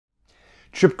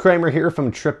Tripp Kramer here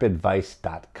from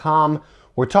trippadvice.com.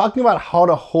 We're talking about how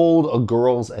to hold a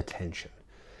girl's attention.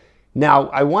 Now,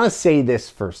 I want to say this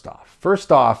first off.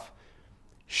 First off,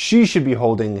 she should be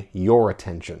holding your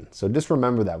attention. So just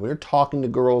remember that. When you're talking to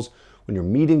girls, when you're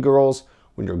meeting girls,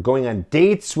 when you're going on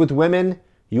dates with women,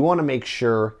 you want to make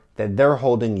sure that they're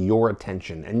holding your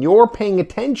attention and you're paying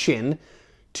attention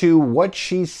to what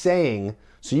she's saying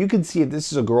so you can see if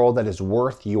this is a girl that is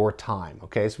worth your time,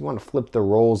 okay? So we want to flip the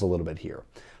roles a little bit here.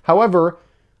 However,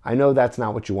 I know that's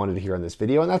not what you wanted to hear in this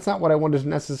video, and that's not what I wanted to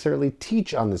necessarily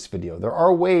teach on this video. There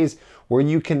are ways where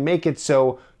you can make it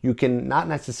so you can not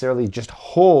necessarily just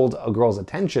hold a girl's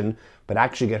attention, but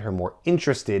actually get her more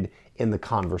interested in the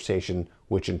conversation,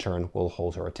 which in turn will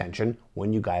hold her attention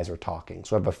when you guys are talking.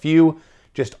 So I have a few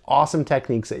just awesome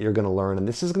techniques that you're gonna learn, and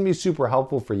this is gonna be super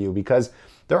helpful for you because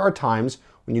there are times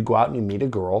when you go out and you meet a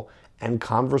girl and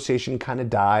conversation kind of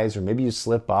dies, or maybe you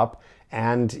slip up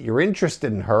and you're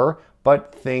interested in her,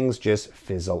 but things just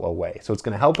fizzle away. So it's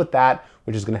gonna help with that,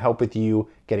 which is gonna help with you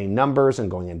getting numbers and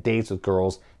going on dates with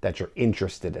girls that you're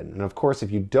interested in. And of course,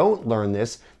 if you don't learn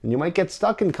this, then you might get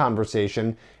stuck in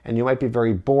conversation and you might be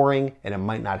very boring and it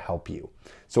might not help you.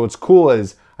 So what's cool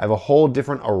is I have a whole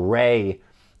different array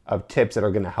of tips that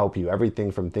are going to help you.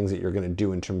 Everything from things that you're going to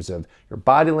do in terms of your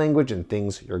body language and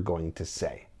things you're going to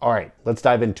say. All right, let's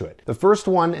dive into it. The first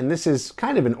one, and this is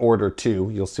kind of in order too,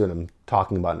 you'll see what I'm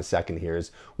talking about in a second here,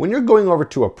 is when you're going over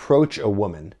to approach a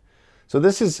woman. So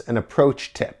this is an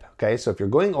approach tip, okay? So if you're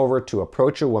going over to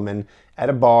approach a woman at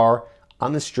a bar,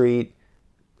 on the street,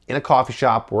 in a coffee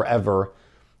shop, wherever,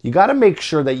 you got to make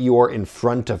sure that you are in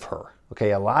front of her,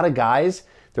 okay? A lot of guys,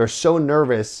 they're so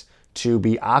nervous to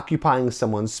be occupying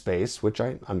someone's space, which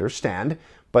I understand,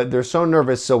 but they're so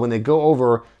nervous, so when they go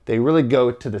over, they really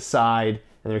go to the side,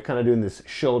 and they're kind of doing this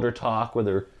shoulder talk where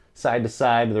they're side to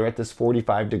side, they're at this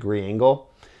 45-degree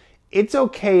angle. It's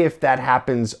okay if that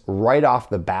happens right off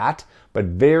the bat, but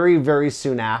very, very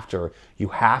soon after, you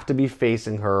have to be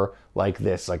facing her like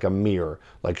this, like a mirror,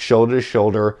 like shoulder to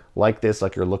shoulder, like this,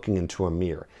 like you're looking into a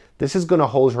mirror. This is gonna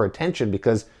hold her attention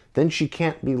because then she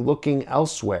can't be looking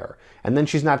elsewhere. And then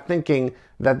she's not thinking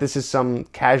that this is some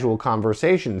casual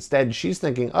conversation. Instead, she's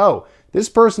thinking, oh, this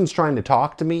person's trying to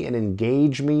talk to me and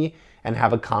engage me and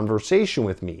have a conversation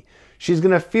with me. She's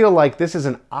gonna feel like this is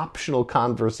an optional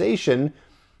conversation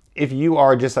if you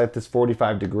are just at this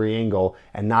 45-degree angle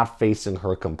and not facing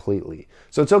her completely.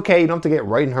 So it's okay, you don't have to get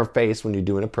right in her face when you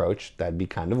do an approach. That'd be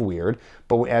kind of weird.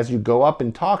 But as you go up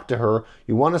and talk to her,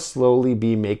 you want to slowly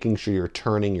be making sure you're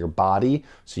turning your body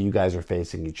so you guys are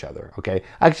facing each other, okay?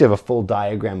 I actually have a full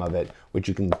diagram of it, which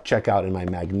you can check out in my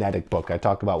magnetic book. I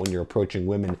talk about when you're approaching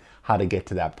women, how to get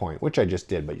to that point, which I just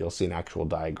did, but you'll see an actual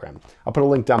diagram. I'll put a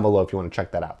link down below if you want to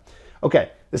check that out.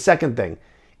 Okay, the second thing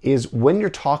is when you're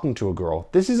talking to a girl,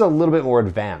 this is a little bit more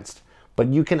advanced, but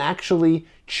you can actually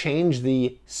change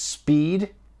the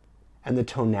speed and the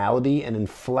tonality and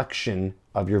inflection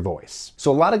of your voice.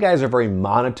 So a lot of guys are very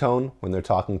monotone when they're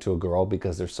talking to a girl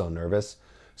because they're so nervous.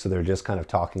 So they're just kind of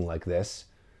talking like this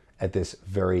at this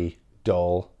very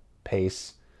dull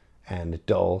pace and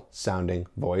dull sounding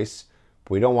voice.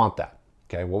 But we don't want that,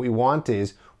 okay? What we want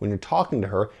is when you're talking to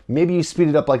her, maybe you speed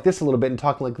it up like this a little bit and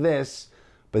talking like this,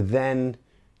 but then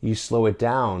you slow it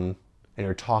down and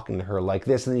you're talking to her like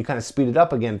this, and then you kind of speed it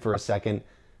up again for a second,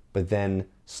 but then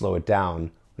slow it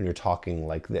down when you're talking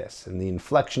like this. And the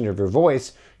inflection of your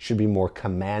voice should be more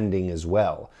commanding as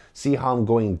well. See how I'm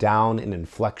going down in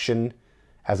inflection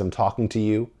as I'm talking to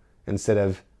you? Instead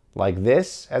of like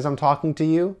this as I'm talking to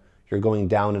you, you're going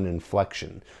down in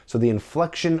inflection. So the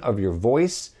inflection of your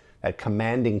voice, that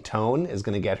commanding tone, is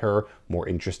going to get her more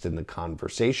interested in the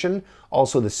conversation.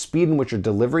 Also, the speed in which you're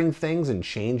delivering things and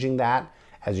changing that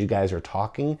as you guys are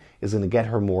talking is going to get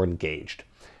her more engaged.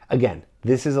 Again,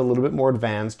 this is a little bit more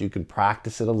advanced. You can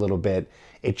practice it a little bit.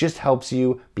 It just helps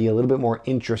you be a little bit more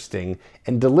interesting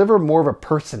and deliver more of a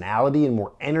personality and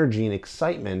more energy and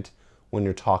excitement when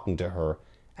you're talking to her,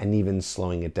 and even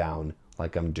slowing it down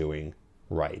like I'm doing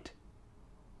right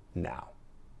now.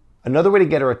 Another way to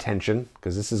get her attention,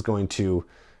 because this is going to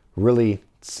really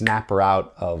snap her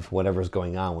out of whatever's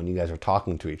going on when you guys are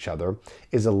talking to each other,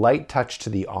 is a light touch to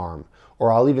the arm.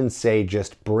 Or I'll even say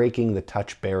just breaking the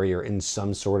touch barrier in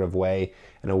some sort of way.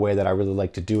 And a way that I really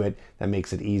like to do it that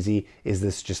makes it easy is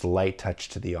this just light touch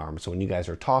to the arm. So when you guys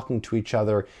are talking to each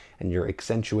other and you're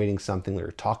accentuating something or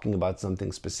you're talking about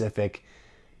something specific,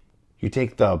 you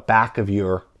take the back of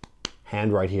your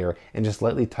hand right here and just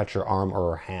lightly touch her arm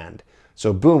or her hand.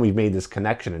 So boom, we've made this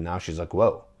connection, and now she's like,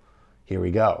 whoa, here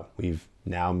we go. We've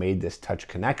now made this touch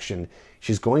connection.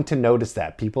 She's going to notice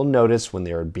that. People notice when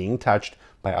they're being touched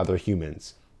by other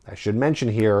humans. I should mention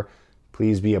here,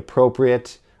 Please be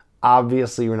appropriate.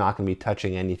 Obviously, you're not going to be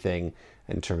touching anything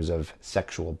in terms of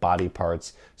sexual body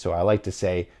parts. So I like to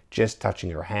say just touching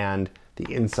her hand,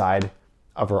 the inside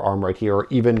of her arm right here, or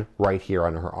even right here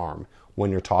on her arm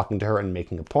when you're talking to her and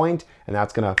making a point, and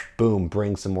that's gonna, boom,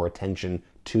 bring some more attention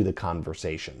to the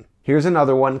conversation. Here's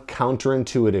another one,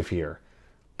 counterintuitive here.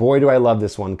 Boy, do I love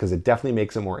this one because it definitely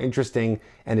makes it more interesting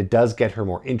and it does get her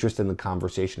more interested in the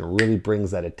conversation. It really brings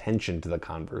that attention to the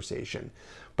conversation.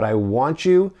 But I want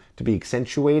you to be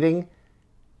accentuating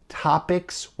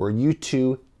topics where you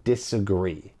two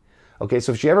disagree. Okay,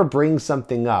 so if she ever brings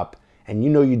something up and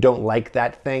you know you don't like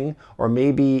that thing, or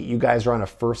maybe you guys are on a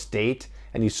first date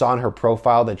and you saw in her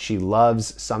profile that she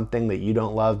loves something that you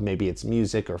don't love, maybe it's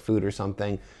music or food or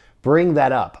something, bring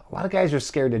that up. A lot of guys are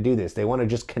scared to do this. They want to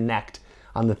just connect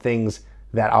on the things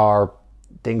that are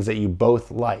things that you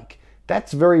both like.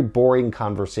 That's very boring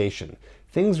conversation.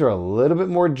 Things are a little bit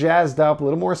more jazzed up, a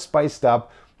little more spiced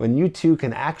up when you two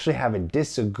can actually have a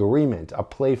disagreement, a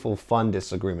playful, fun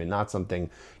disagreement, not something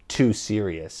too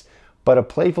serious, but a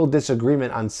playful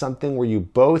disagreement on something where you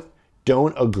both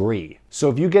don't agree. So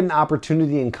if you get an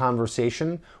opportunity in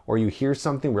conversation or you hear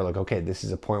something where like, okay, this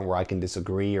is a point where I can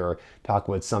disagree, or talk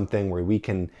about something where we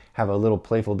can have a little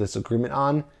playful disagreement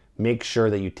on, make sure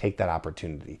that you take that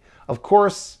opportunity. Of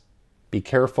course, be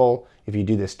careful if you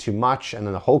do this too much and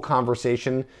then the whole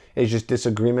conversation is just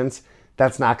disagreements.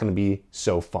 That's not going to be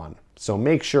so fun. So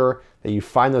make sure that you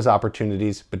find those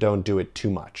opportunities, but don't do it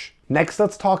too much. Next,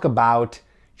 let's talk about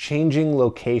changing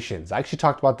locations. I actually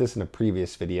talked about this in a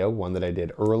previous video, one that I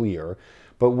did earlier.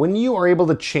 But when you are able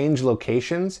to change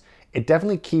locations, it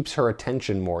definitely keeps her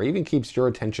attention more, even keeps your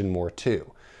attention more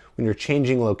too. When you're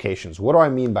changing locations. What do I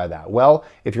mean by that? Well,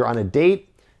 if you're on a date,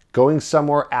 going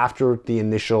somewhere after the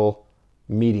initial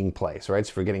meeting place, right?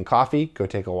 So if you're getting coffee, go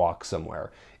take a walk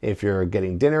somewhere. If you're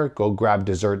getting dinner, go grab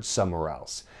dessert somewhere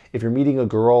else. If you're meeting a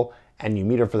girl and you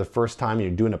meet her for the first time and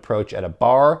you do an approach at a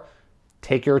bar,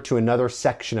 take her to another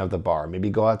section of the bar. Maybe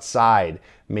go outside.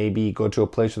 Maybe go to a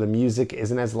place where the music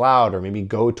isn't as loud, or maybe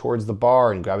go towards the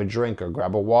bar and grab a drink or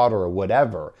grab a water or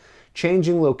whatever.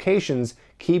 Changing locations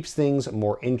keeps things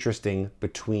more interesting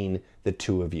between the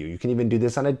two of you. You can even do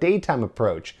this on a daytime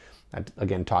approach. I,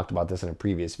 again, talked about this in a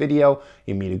previous video.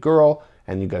 You meet a girl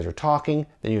and you guys are talking,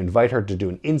 then you invite her to do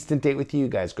an instant date with you. You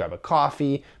guys grab a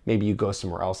coffee, maybe you go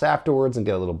somewhere else afterwards and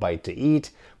get a little bite to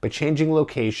eat. But changing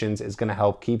locations is gonna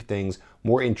help keep things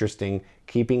more interesting,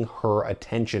 keeping her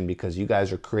attention, because you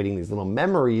guys are creating these little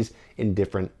memories in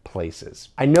different places.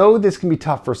 I know this can be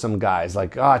tough for some guys,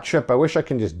 like, Tripp, I wish I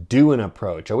can just do an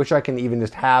approach. I wish I can even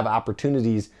just have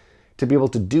opportunities to be able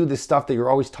to do this stuff that you're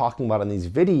always talking about in these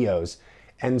videos.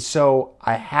 And so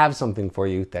I have something for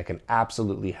you that can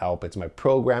absolutely help. It's my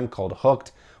program called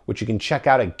Hooked, which you can check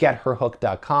out at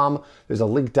getherhooked.com. There's a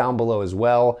link down below as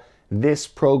well. This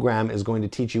program is going to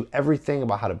teach you everything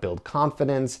about how to build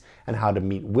confidence and how to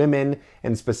meet women,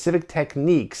 and specific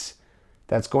techniques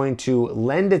that's going to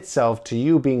lend itself to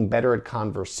you being better at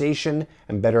conversation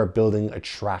and better at building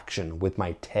attraction with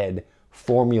my TED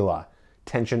formula,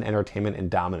 tension, entertainment,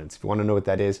 and dominance. If you want to know what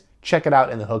that is, check it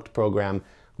out in the Hooked program,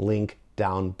 link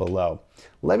down below.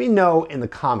 Let me know in the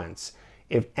comments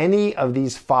if any of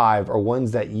these 5 are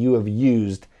ones that you have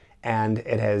used and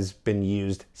it has been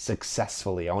used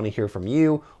successfully. I want to hear from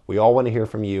you. We all want to hear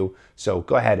from you. So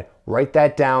go ahead, write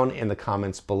that down in the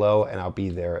comments below and I'll be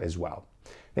there as well.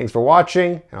 Thanks for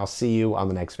watching, and I'll see you on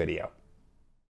the next video.